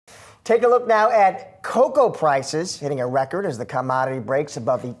Take a look now at cocoa prices, hitting a record as the commodity breaks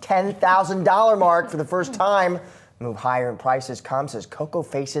above the $10,000 mark for the first time. Move higher in prices comes as cocoa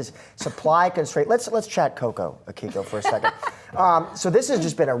faces supply constraint. Let's chat cocoa, Akiko, for a second. So this has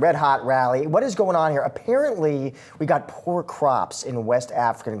just been a red hot rally. What is going on here? Apparently, we got poor crops in West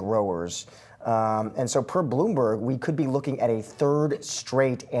African growers. And so per Bloomberg, we could be looking at a third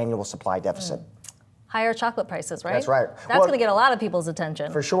straight annual supply deficit. Higher chocolate prices, right? That's right. That's going to get a lot of people's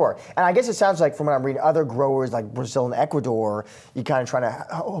attention. For sure. And I guess it sounds like from what I'm reading, other growers like Brazil and Ecuador, you kind of trying to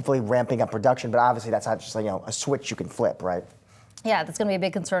hopefully ramping up production, but obviously that's not just a switch you can flip, right? Yeah, that's going to be a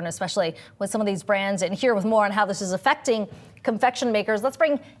big concern, especially with some of these brands. And here with more on how this is affecting confection makers, let's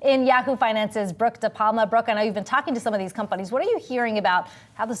bring in Yahoo Finance's Brooke DePalma. Brooke, I know you've been talking to some of these companies. What are you hearing about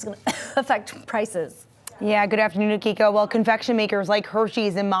how this is going to affect prices? Yeah, good afternoon, Akiko. Well, confection makers like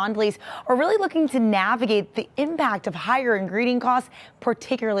Hershey's and Mondelez are really looking to navigate the impact of higher ingredient costs,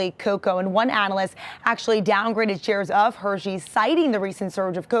 particularly cocoa. And one analyst actually downgraded shares of Hershey's, citing the recent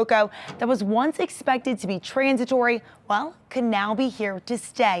surge of cocoa that was once expected to be transitory, well, could now be here to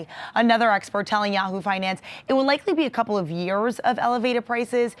stay. Another expert telling Yahoo Finance it will likely be a couple of years of elevated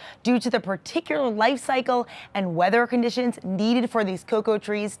prices due to the particular life cycle and weather conditions needed for these cocoa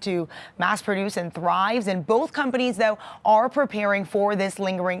trees to mass produce and thrive. And both companies, though, are preparing for this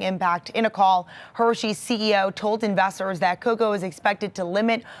lingering impact. In a call, Hershey's CEO told investors that cocoa is expected to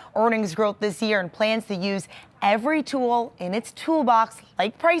limit earnings growth this year and plans to use every tool in its toolbox,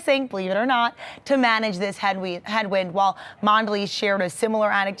 like pricing, believe it or not, to manage this headwind, while Mondelez shared a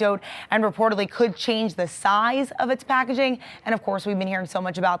similar anecdote and reportedly could change the size of its packaging. And of course, we've been hearing so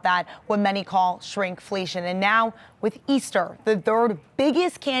much about that, what many call shrinkflation. And now with Easter, the third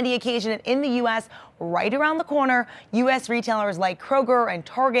biggest candy occasion in the U.S., right around the corner, U.S. retailers like Kroger and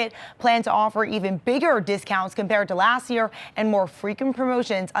Target plan to offer even bigger discounts compared to last year and more frequent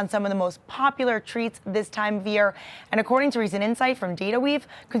promotions on some of the most popular treats this time of year. And according to recent insight from DataWeave,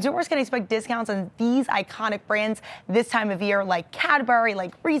 consumers can expect discounts on these iconic brands this time of year, like Cadbury,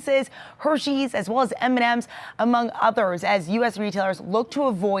 like Reese's, Hershey's, as well as M&M's, among others, as U.S. retailers look to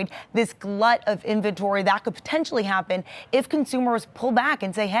avoid this glut of inventory that could potentially happen if consumers pull back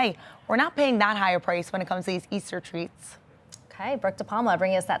and say, hey, we're not paying that higher price when it comes to these Easter treats. Okay, Brooke DePalma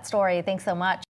bringing us that story. Thanks so much.